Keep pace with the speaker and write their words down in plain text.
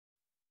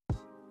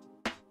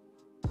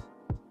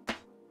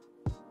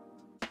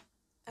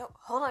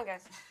Hold on,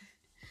 guys.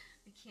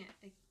 I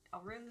can't.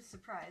 I'll ruin the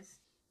surprise.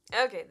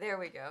 Okay, there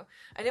we go.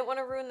 I didn't want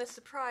to ruin the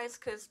surprise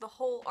because the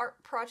whole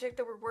art project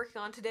that we're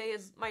working on today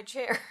is my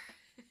chair.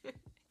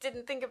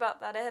 Didn't think about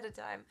that ahead of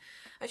time.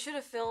 I should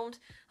have filmed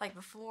like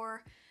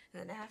before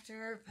and then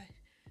after, but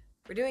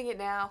we're doing it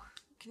now.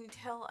 Can you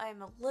tell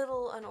I'm a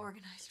little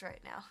unorganized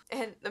right now?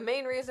 And the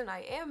main reason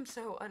I am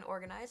so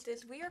unorganized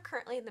is we are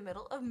currently in the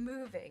middle of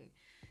moving.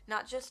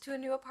 Not just to a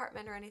new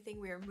apartment or anything,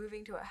 we are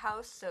moving to a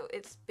house, so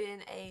it's been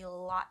a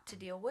lot to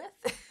deal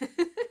with.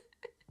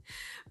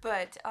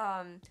 But,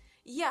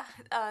 yeah,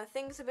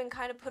 things have been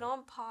kind of put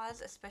on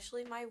pause,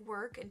 especially my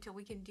work, until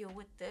we can deal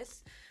with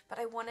this. But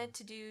I wanted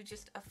to do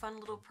just a fun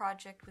little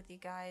project with you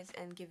guys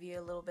and give you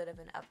a little bit of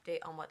an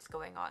update on what's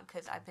going on,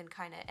 because I've been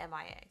kind of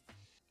MIA.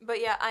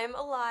 But yeah, I'm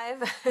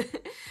alive,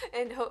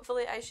 and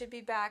hopefully I should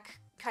be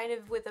back kind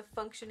of with a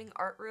functioning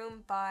art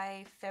room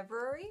by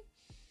February.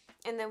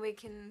 And then we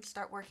can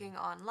start working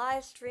on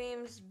live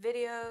streams,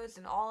 videos,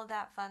 and all of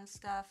that fun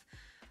stuff.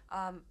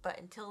 But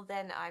until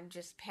then, I'm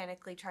just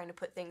panically trying to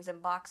put things in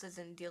boxes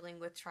and dealing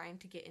with trying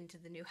to get into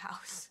the new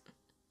house.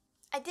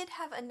 I did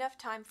have enough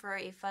time for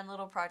a fun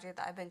little project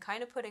that I've been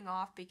kind of putting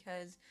off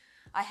because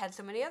I had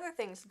so many other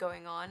things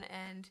going on,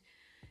 and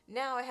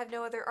now I have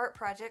no other art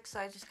projects, so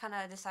I just kind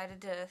of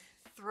decided to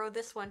throw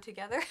this one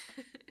together.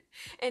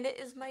 And it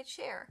is my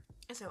chair.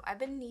 So I've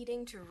been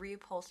needing to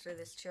reupholster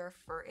this chair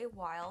for a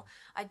while.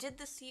 I did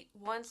the seat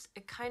once,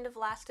 it kind of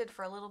lasted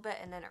for a little bit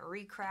and then it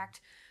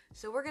re-cracked.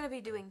 So we're going to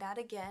be doing that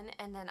again,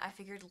 and then I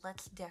figured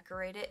let's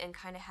decorate it and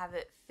kind of have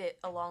it fit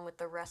along with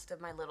the rest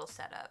of my little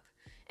setup.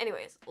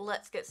 Anyways,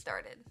 let's get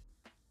started.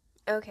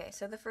 Okay,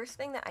 so the first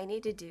thing that I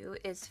need to do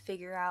is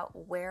figure out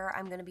where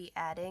I'm going to be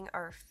adding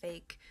our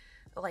fake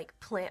like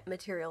plant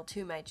material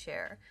to my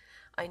chair.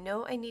 I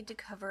know I need to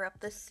cover up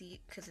the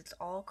seat because it's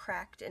all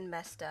cracked and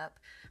messed up,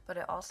 but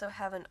I also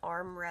have an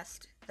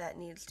armrest that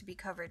needs to be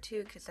covered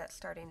too because that's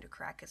starting to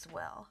crack as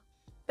well.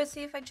 But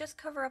see, if I just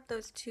cover up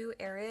those two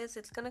areas,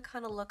 it's going to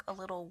kind of look a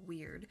little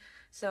weird.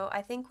 So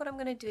I think what I'm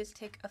going to do is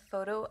take a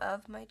photo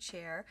of my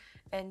chair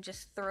and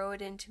just throw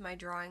it into my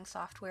drawing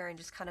software and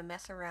just kind of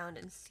mess around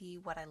and see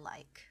what I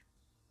like.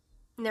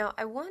 Now,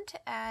 I want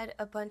to add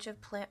a bunch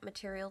of plant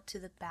material to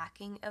the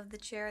backing of the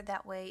chair,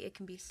 that way it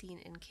can be seen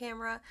in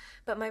camera,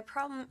 but my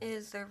problem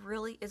is there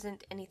really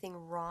isn't anything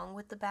wrong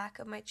with the back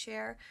of my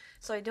chair,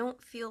 so I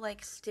don't feel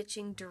like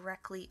stitching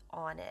directly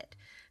on it.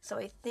 So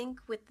I think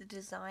with the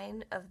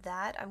design of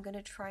that, I'm going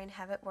to try and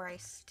have it where I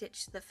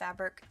stitch the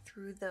fabric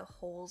through the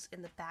holes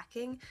in the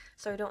backing,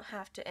 so I don't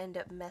have to end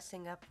up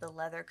messing up the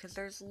leather, because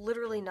there's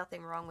literally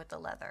nothing wrong with the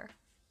leather.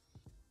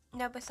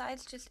 Now,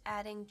 besides just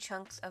adding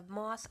chunks of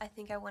moss, I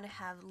think I want to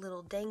have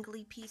little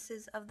dangly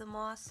pieces of the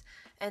moss,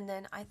 and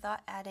then I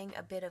thought adding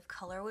a bit of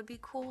color would be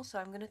cool, so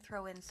I'm going to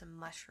throw in some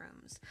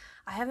mushrooms.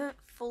 I haven't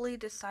fully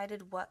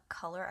decided what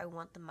color I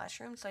want the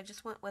mushrooms, so I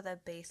just went with a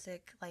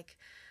basic, like,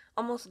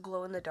 almost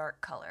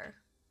glow-in-the-dark color.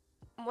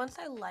 Once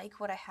I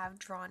like what I have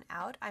drawn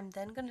out, I'm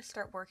then going to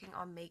start working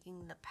on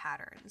making the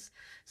patterns.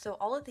 So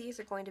all of these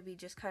are going to be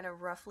just kind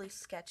of roughly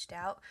sketched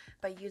out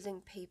by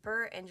using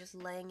paper and just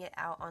laying it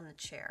out on the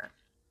chair.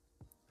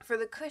 For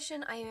the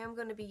cushion, I am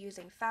going to be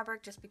using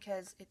fabric just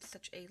because it's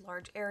such a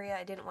large area.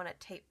 I didn't want to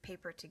tape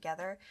paper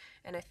together,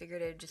 and I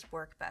figured it would just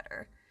work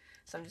better.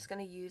 So I'm just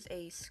going to use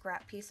a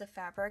scrap piece of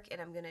fabric,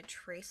 and I'm going to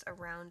trace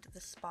around the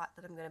spot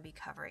that I'm going to be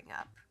covering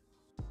up.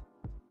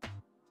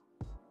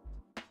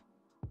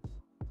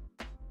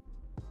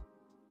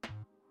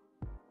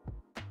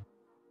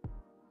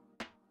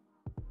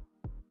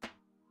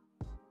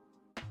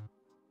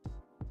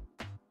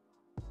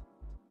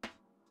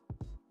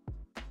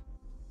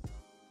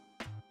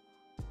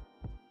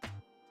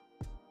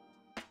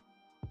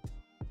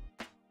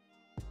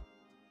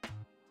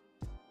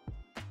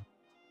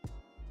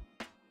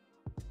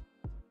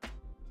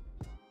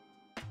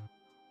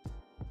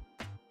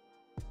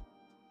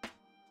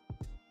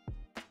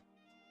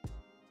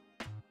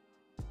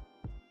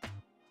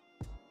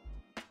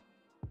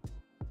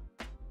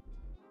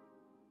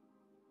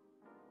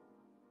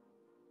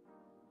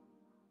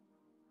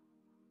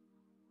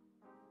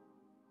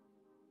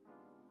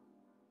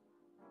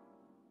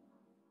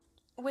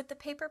 With the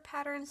paper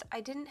patterns, I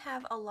didn't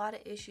have a lot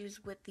of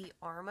issues with the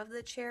arm of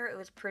the chair. It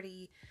was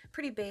pretty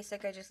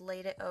basic. I just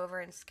laid it over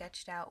and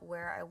sketched out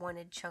where I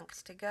wanted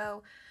chunks to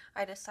go.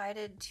 I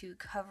decided to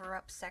cover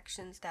up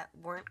sections that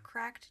weren't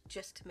cracked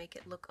just to make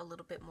it look a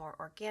little bit more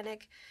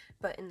organic,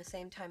 but in the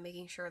same time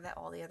making sure that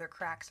all the other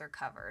cracks are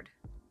covered.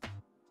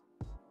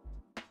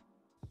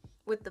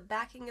 With the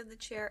backing of the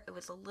chair, it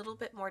was a little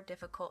bit more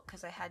difficult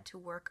because I had to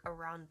work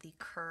around the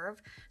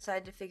curve, so I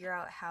had to figure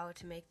out how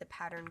to make the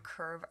pattern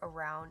curve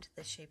around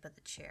the shape of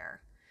the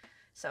chair.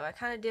 So I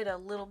kind of did a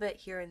little bit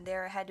here and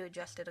there. I had to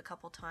adjust it a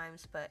couple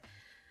times, but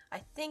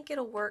I think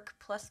it'll work,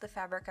 plus the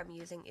fabric I'm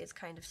using is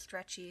kind of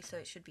stretchy, so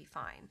it should be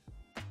fine.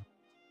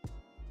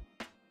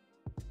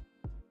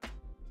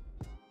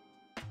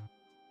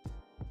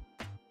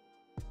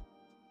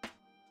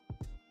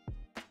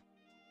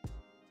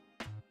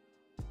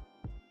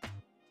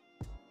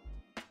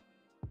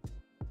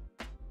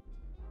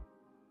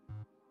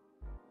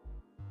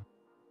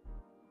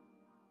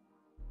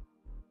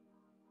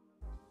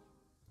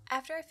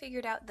 After I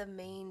figured out the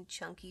main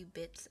chunky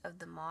bits of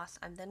the moss,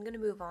 I'm then going to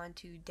move on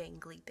to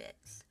dangly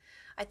bits.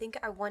 I think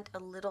I want a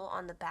little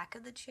on the back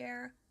of the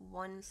chair,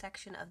 one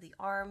section of the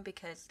arm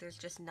because there's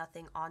just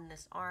nothing on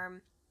this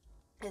arm,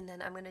 and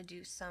then I'm going to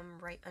do some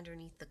right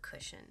underneath the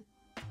cushion.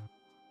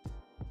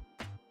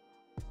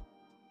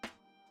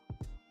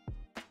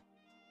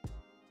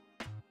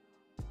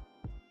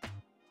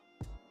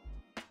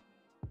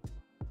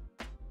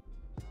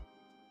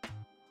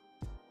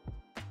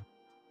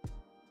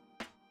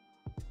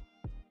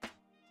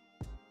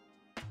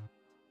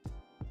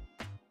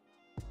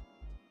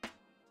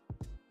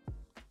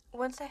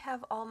 Once I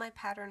have all my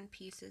pattern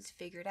pieces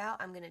figured out,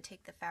 I'm going to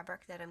take the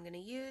fabric that I'm going to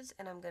use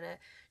and I'm going to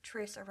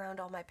trace around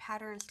all my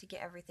patterns to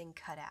get everything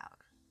cut out.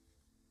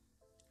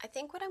 I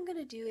think what I'm going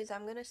to do is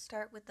I'm going to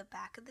start with the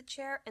back of the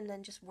chair and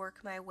then just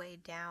work my way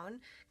down,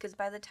 because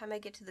by the time I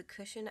get to the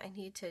cushion I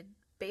need to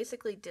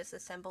basically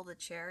disassemble the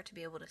chair to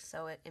be able to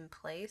sew it in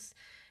place,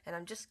 and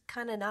I'm just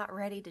kind of not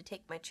ready to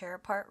take my chair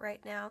apart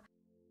right now.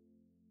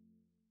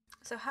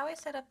 So how I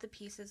set up the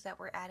pieces that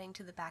we're adding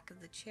to the back of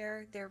the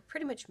chair, they're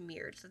pretty much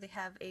mirrored. So they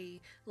have a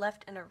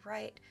left and a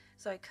right.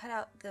 So I cut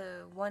out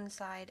the one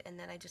side and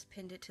then I just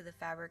pinned it to the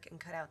fabric and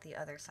cut out the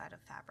other side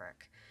of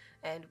fabric.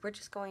 And we're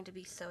just going to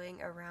be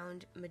sewing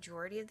around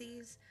majority of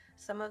these.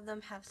 Some of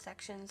them have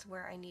sections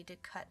where I need to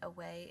cut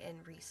away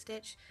and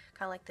restitch,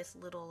 kind of like this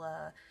little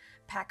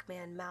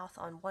Pac-Man mouth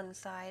on one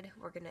side.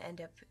 We're going to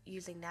end up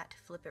using that to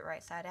flip it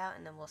right side out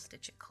and then we'll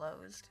stitch it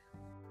closed.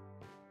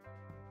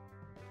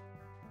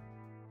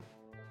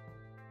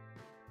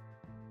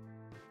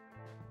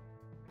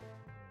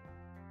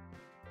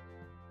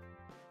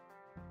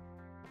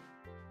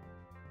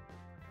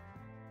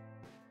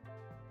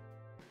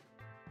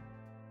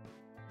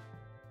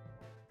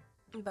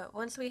 But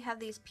once we have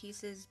these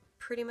pieces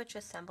pretty much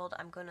assembled,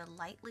 I'm going to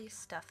lightly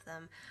stuff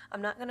them.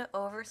 I'm not going to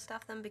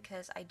overstuff them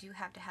because I do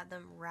have to have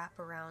them wrap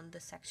around the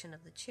section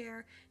of the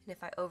chair, and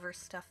if I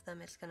overstuff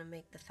them it's going to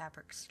make the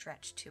fabric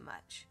stretch too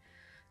much.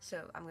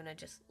 So I'm going to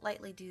just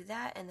lightly do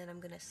that, and then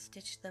I'm going to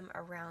stitch them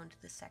around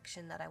the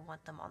section that I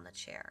want them on the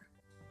chair.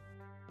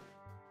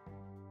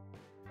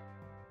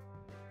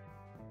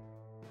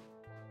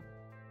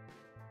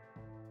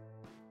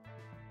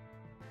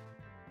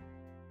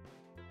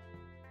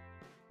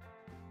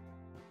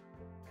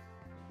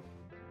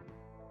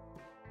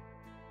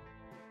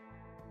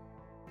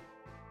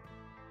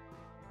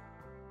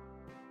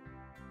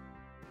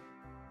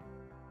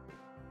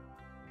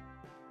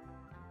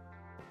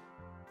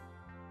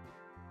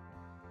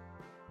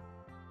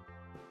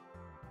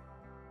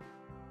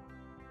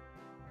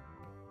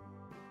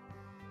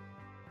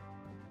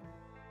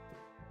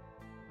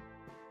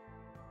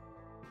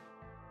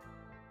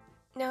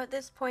 Now at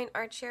this point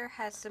our chair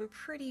has some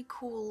pretty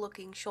cool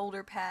looking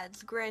shoulder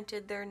pads.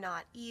 Granted, they're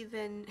not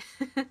even,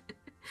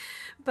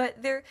 but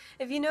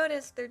if you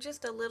notice, they're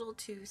just a little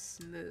too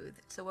smooth.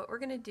 So what we're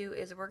going to do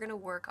is we're going to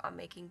work on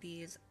making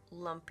these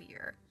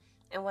lumpier.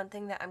 And one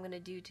thing that I'm going to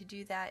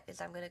do that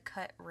is I'm going to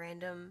cut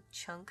random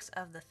chunks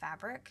of the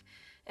fabric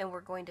and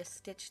we're going to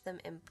stitch them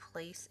in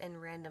place in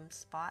random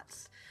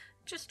spots,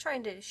 just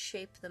trying to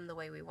shape them the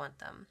way we want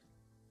them.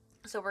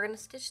 So we're going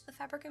to stitch the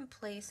fabric in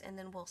place and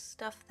then we'll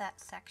stuff that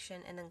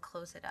section and then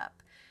close it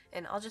up.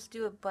 And I'll just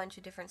do a bunch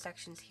of different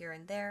sections here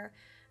and there.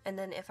 And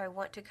then if I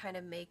want to kind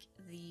of make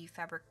the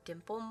fabric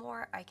dimple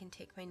more, I can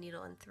take my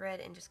needle and thread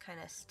and just kind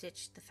of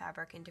stitch the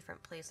fabric in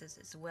different places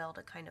as well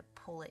to kind of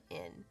pull it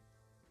in.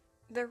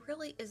 There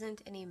really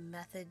isn't any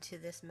method to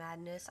this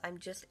madness. I'm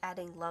just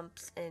adding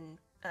lumps and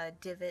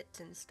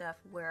divots and stuff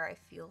where I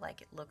feel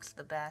like it looks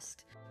the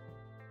best.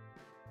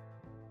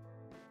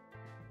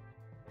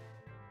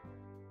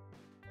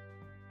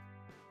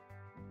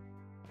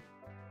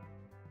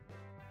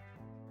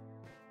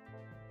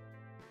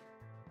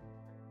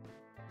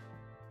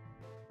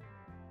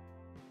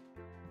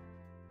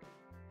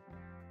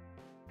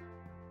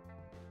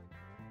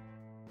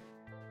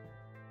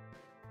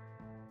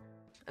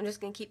 I'm just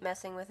going to keep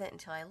messing with it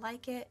until I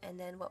like it, and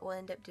then what we'll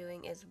end up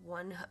doing is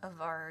one of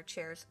our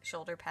chair's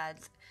shoulder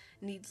pads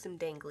needs some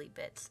dangly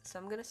bits. So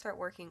I'm going to start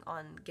working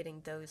on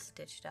getting those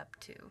stitched up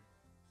too.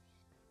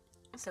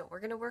 So we're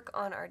going to work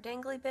on our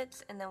dangly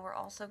bits, and then we're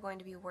also going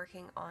to be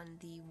working on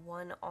the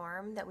one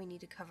arm that we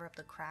need to cover up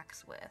the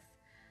cracks with.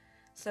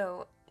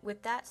 So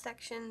with that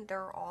section,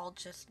 they're all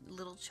just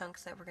little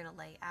chunks that we're going to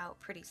lay out,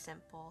 pretty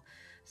simple.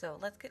 So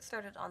let's get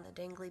started on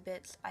the dangly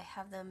bits. I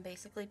have them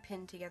basically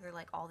pinned together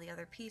like all the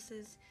other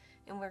pieces,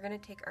 and we're going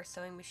to take our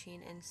sewing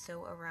machine and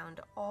sew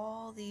around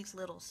all these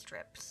little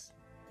strips.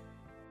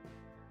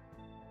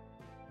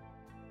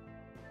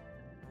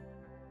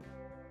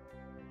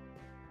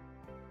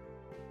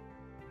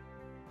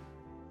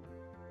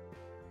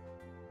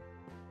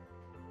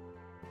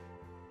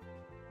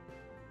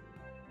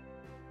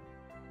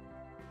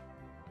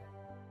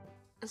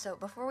 So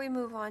before we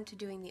move on to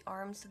doing the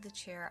arms of the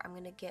chair, I'm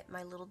going to get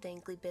my little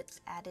dangly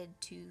bits added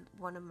to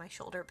one of my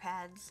shoulder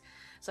pads.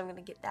 So I'm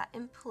going to get that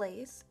in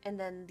place, and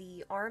then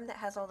the arm that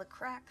has all the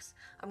cracks,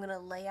 I'm going to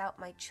lay out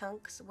my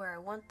chunks where I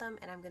want them,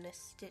 and I'm going to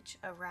stitch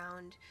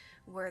around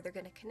where they're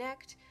going to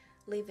connect.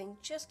 leaving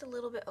just a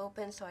little bit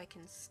open so I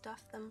can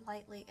stuff them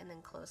lightly and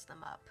then close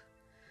them up.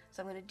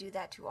 So I'm going to do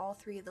that to all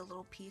three of the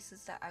little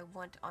pieces that I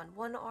want on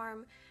one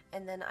arm,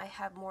 and then I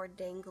have more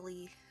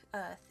dangly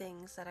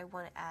things that I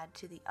want to add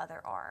to the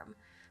other arm.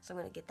 So I'm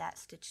going to get that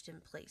stitched in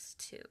place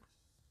too.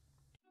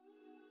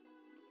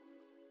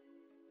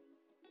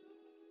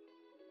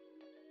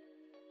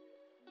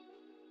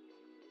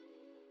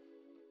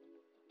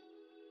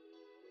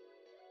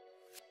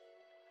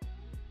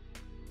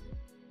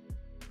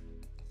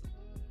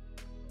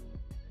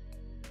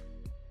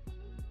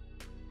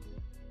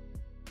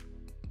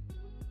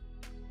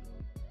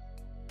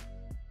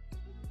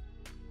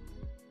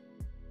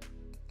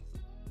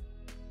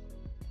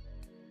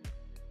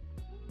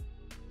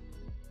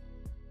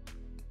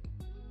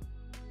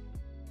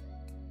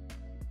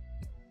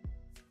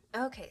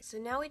 Okay, so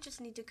now we just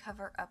need to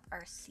cover up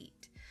our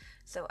seat.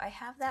 So I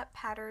have that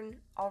pattern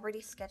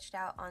already sketched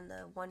out on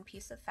the one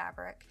piece of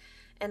fabric,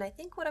 and I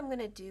think what I'm going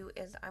to do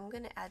is I'm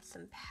going to add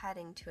some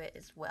padding to it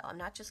as well. I'm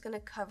not just going to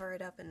cover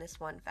it up in this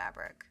one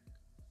fabric.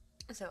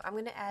 So I'm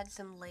going to add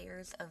some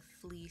layers of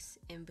fleece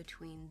in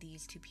between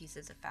these two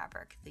pieces of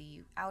fabric.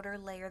 The outer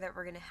layer that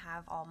we're going to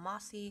have all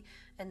mossy,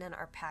 and then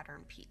our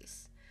pattern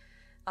piece.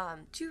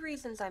 Two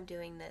reasons I'm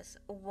doing this.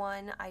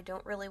 One, I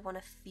don't really want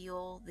to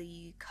feel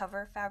the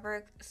cover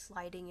fabric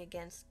sliding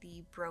against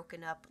the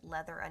broken up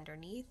leather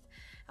underneath.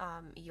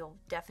 You'll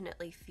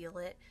definitely feel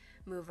it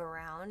move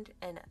around.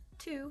 And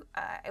two,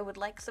 I would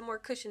like some more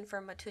cushion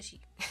for my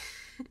tushy.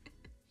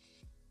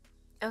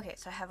 Okay,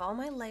 so I have all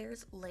my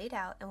layers laid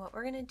out, and what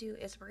we're going to do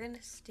is we're going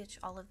to stitch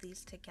all of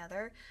these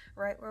together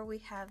right where we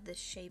have the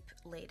shape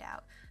laid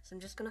out. So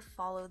I'm just going to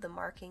follow the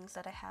markings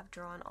that I have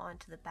drawn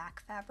onto the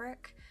back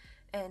fabric.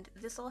 And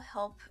this will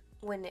help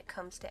when it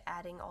comes to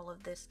adding all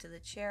of this to the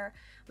chair.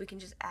 We can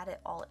just add it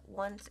all at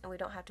once and we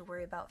don't have to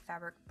worry about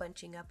fabric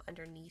bunching up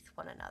underneath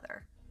one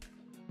another.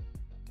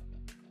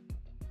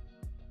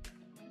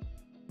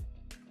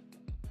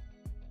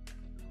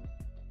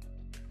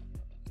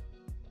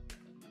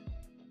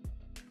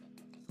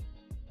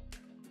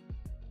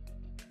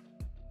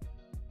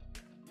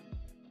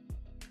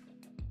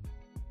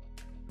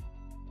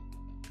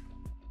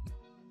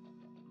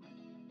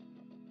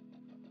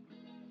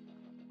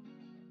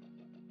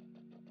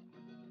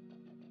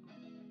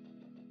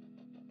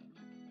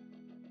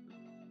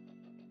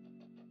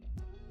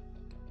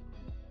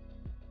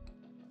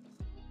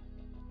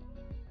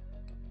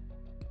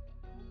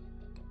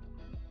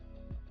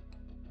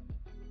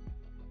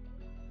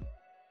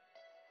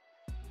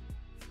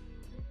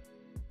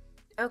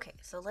 Okay,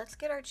 so let's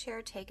get our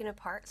chair taken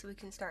apart so we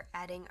can start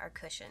adding our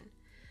cushion.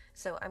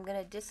 So I'm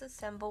going to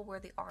disassemble where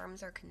the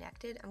arms are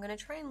connected. I'm going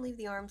to try and leave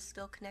the arms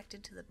still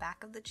connected to the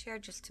back of the chair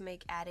just to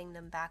make adding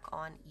them back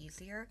on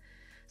easier.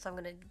 So I'm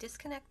going to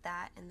disconnect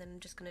that, and then I'm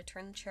just going to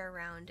turn the chair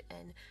around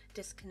and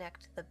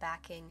disconnect the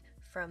backing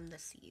from the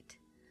seat.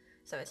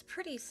 So it's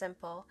pretty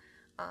simple.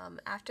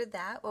 After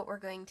that, what we're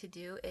going to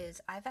do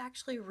is I've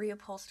actually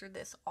reupholstered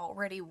this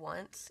already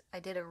once. I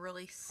did a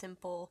really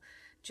simple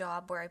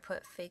job where I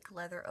put fake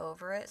leather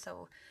over it,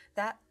 so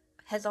that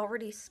has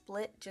already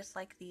split just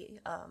like the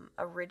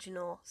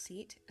original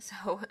seat.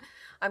 So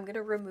I'm going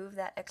to remove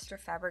that extra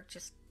fabric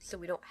just so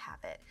we don't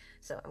have it.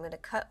 So I'm going to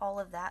cut all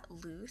of that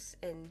loose,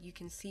 and you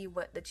can see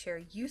what the chair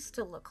used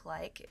to look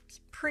like. It's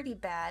pretty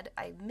bad.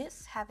 I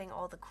miss having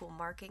all the cool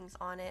markings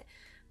on it,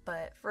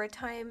 but for a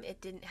time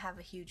it didn't have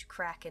a huge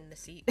crack in the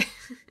seat.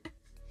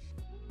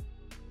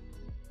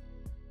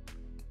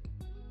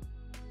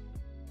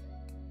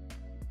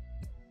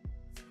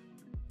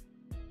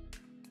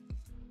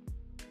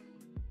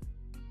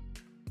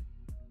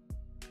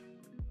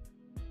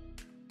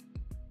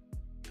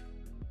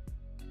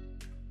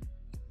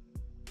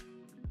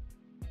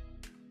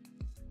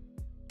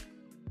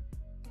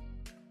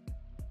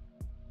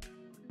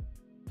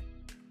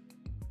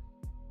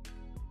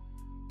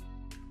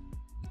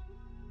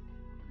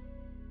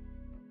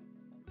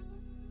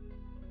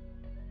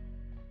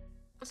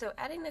 So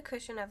adding the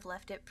cushion, I've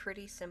left it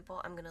pretty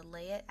simple. I'm going to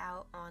lay it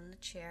out on the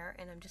chair,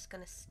 and I'm just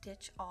going to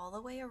stitch all the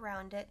way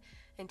around it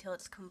until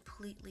it's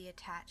completely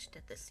attached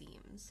at the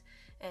seams.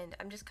 And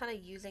I'm just kind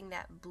of using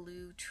that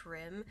blue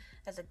trim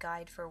as a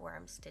guide for where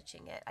I'm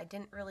stitching it. I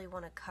didn't really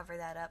want to cover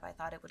that up. I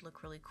thought it would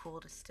look really cool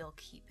to still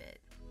keep it.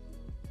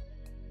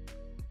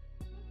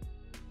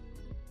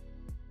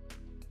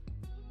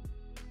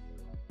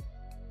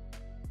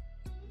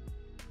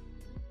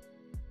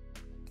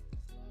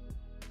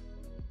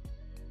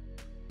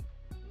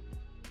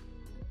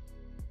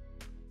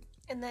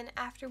 And then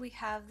after we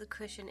have the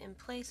cushion in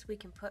place, we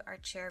can put our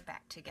chair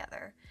back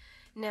together.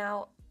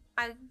 Now,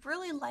 I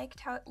really liked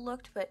how it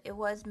looked, but it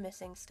was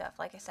missing stuff.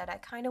 Like I said, I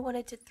kind of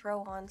wanted to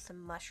throw on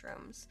some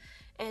mushrooms.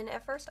 And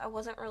at first I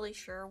wasn't really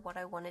sure what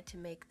I wanted to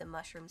make the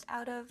mushrooms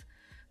out of,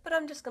 but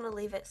I'm just going to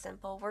leave it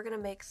simple. We're going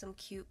to make some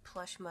cute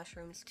plush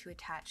mushrooms to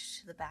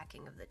attach to the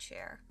backing of the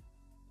chair.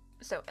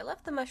 So I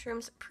left the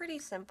mushrooms pretty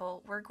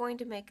simple. We're going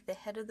to make the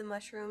head of the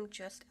mushroom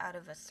just out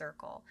of a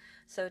circle.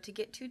 So to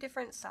get two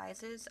different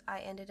sizes,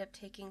 I ended up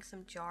taking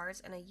some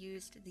jars and I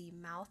used the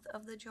mouth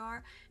of the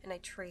jar and I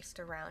traced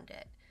around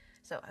it.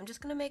 So I'm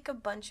just going to make a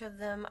bunch of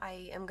them.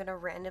 I am going to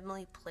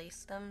randomly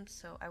place them,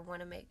 so I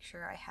want to make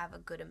sure I have a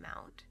good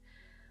amount.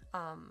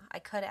 I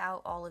cut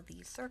out all of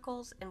these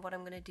circles, and what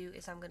I'm going to do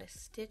is I'm going to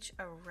stitch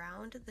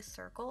around the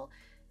circle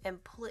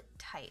and pull it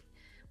tight.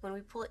 When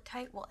we pull it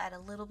tight, we'll add a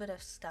little bit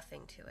of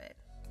stuffing to it.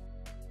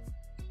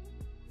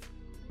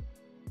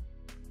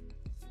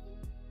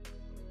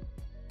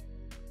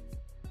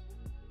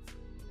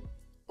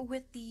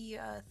 With the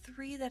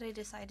three that I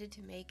decided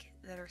to make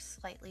that are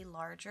slightly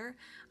larger,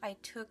 I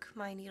took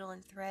my needle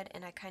and thread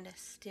and I kind of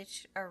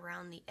stitched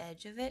around the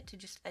edge of it to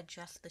just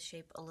adjust the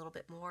shape a little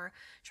bit more,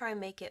 try and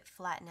make it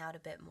flatten out a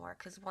bit more,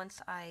 because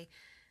once I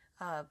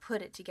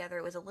put it together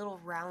it was a little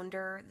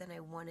rounder than I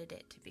wanted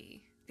it to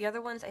be. The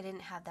other ones I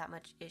didn't have that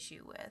much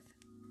issue with.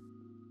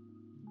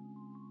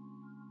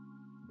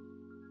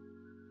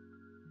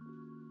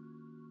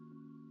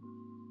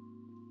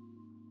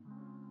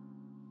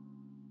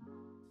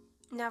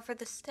 Now for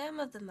the stem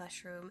of the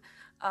mushroom,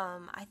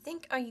 I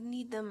think I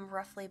need them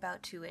roughly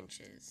about 2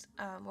 inches.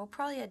 We'll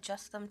probably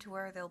adjust them to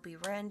where they'll be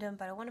random,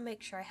 but I want to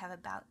make sure I have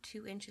about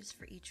 2 inches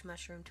for each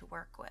mushroom to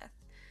work with.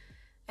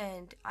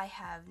 And I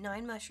have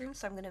 9 mushrooms,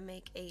 so I'm going to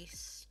make a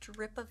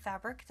strip of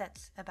fabric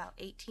that's about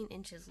 18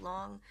 inches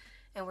long,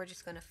 and we're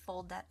just going to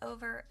fold that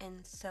over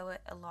and sew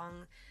it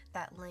along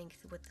that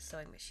length with the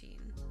sewing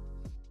machine.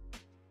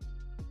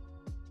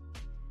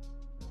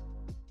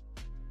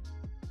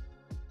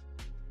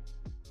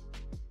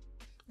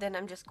 Then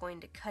I'm just going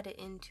to cut it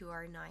into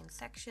our 9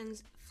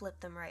 sections, flip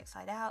them right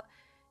side out,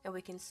 and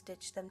we can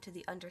stitch them to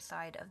the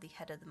underside of the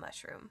head of the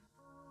mushroom.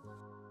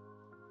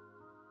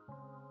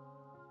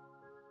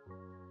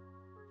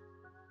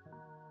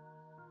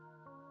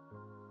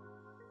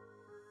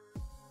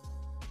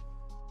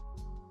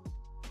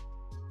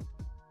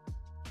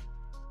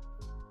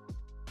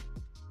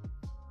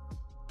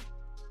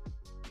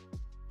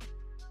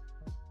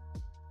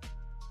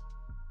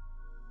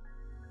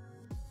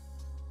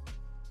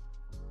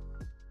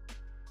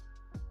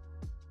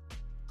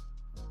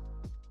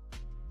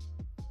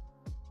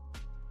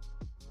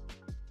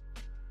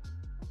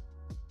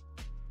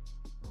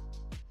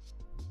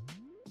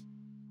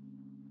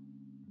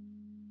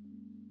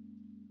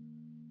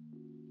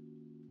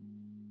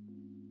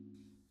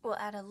 We'll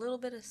add a little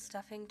bit of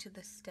stuffing to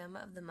the stem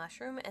of the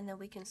mushroom, and then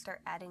we can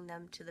start adding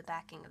them to the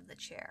backing of the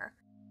chair.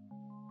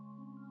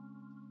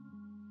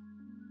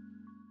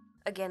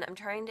 Again, I'm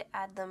trying to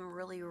add them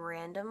really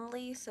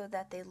randomly so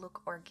that they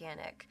look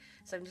organic.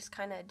 So I'm just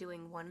kind of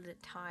doing one at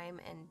a time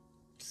and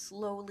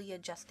slowly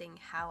adjusting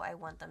how I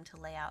want them to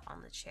lay out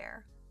on the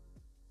chair.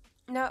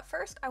 Now at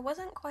first I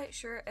wasn't quite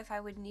sure if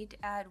I would need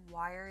to add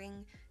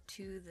wiring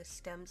to the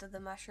stems of the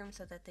mushroom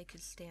so that they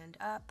could stand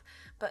up,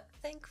 but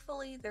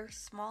thankfully they're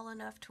small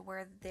enough to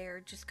where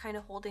they're just kind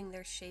of holding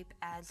their shape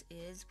as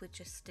is with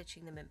just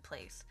stitching them in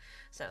place.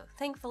 So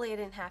thankfully I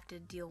didn't have to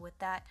deal with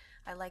that.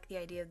 I like the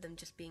idea of them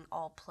just being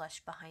all plush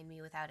behind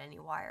me without any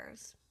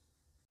wires.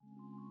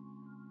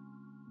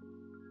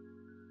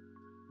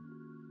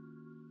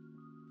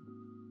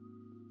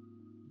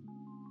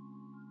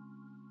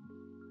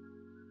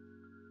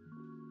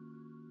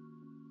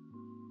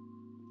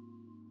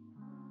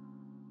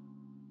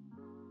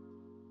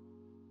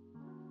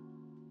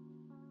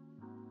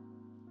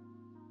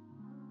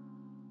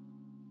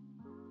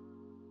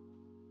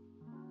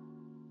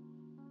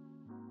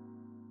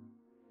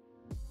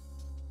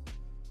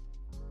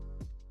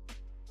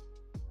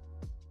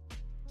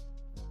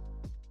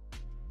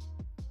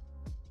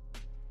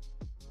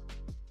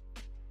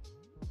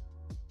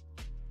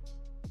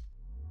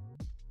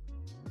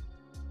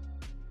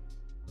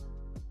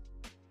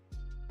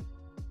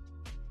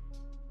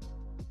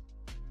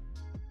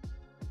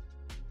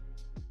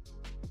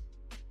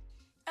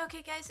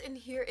 Okay guys, and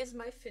here is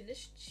my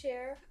finished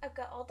chair. I've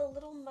got all the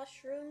little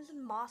mushrooms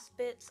and moss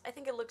bits. I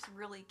think it looks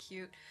really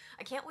cute.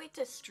 I can't wait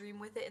to stream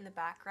with it in the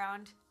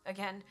background.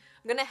 Again,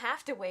 I'm gonna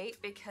have to wait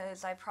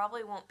because I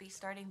probably won't be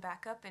starting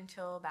back up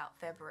until about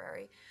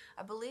February.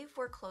 I believe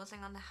we're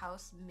closing on the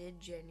house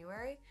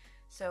mid-January,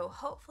 so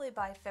hopefully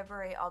by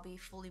February I'll be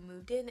fully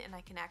moved in and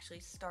I can actually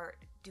start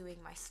doing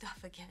my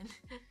stuff again.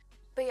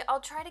 But yeah, I'll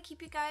try to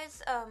keep you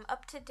guys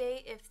up to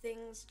date if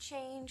things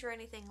change or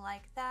anything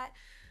like that.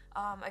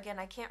 Again,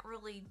 I can't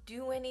really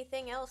do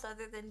anything else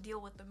other than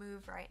deal with the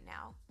move right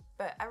now.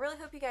 But I really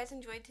hope you guys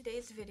enjoyed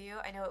today's video.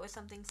 I know it was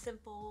something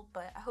simple,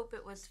 but I hope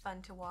it was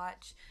fun to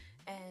watch.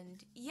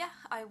 And yeah,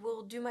 I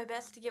will do my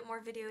best to get more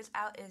videos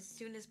out as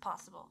soon as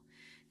possible.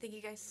 Thank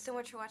you guys so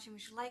much for watching.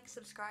 Make sure to like,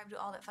 subscribe, do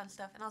all that fun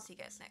stuff, and I'll see you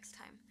guys next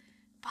time.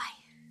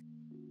 Bye!